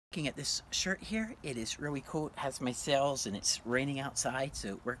Looking at this shirt here, it is really cool. It has my sails and it's raining outside, so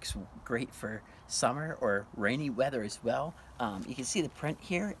it works great for summer or rainy weather as well. You can see the print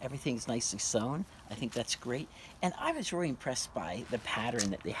here. Everything's nicely sewn. I think that's great. And I was really impressed by the pattern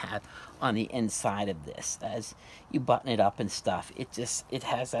that they have on the inside of this. As you button it up and stuff, it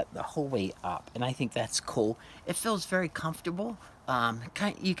has that the whole way up. And I think that's cool. It feels very comfortable.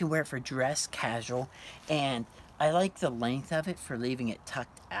 You can wear it for dress, casual, and I like the length of it for leaving it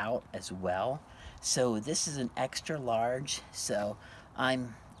tucked out as well. So this is an extra large. So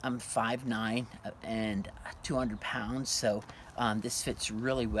I'm 5'9" and 200 pounds. So this fits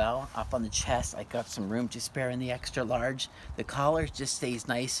really well up on the chest. I got some room to spare in the extra large. The collar just stays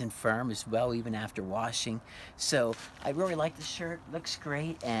nice and firm as well, even after washing. So I really like the shirt. Looks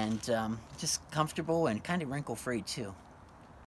great and just comfortable and kind of wrinkle free too.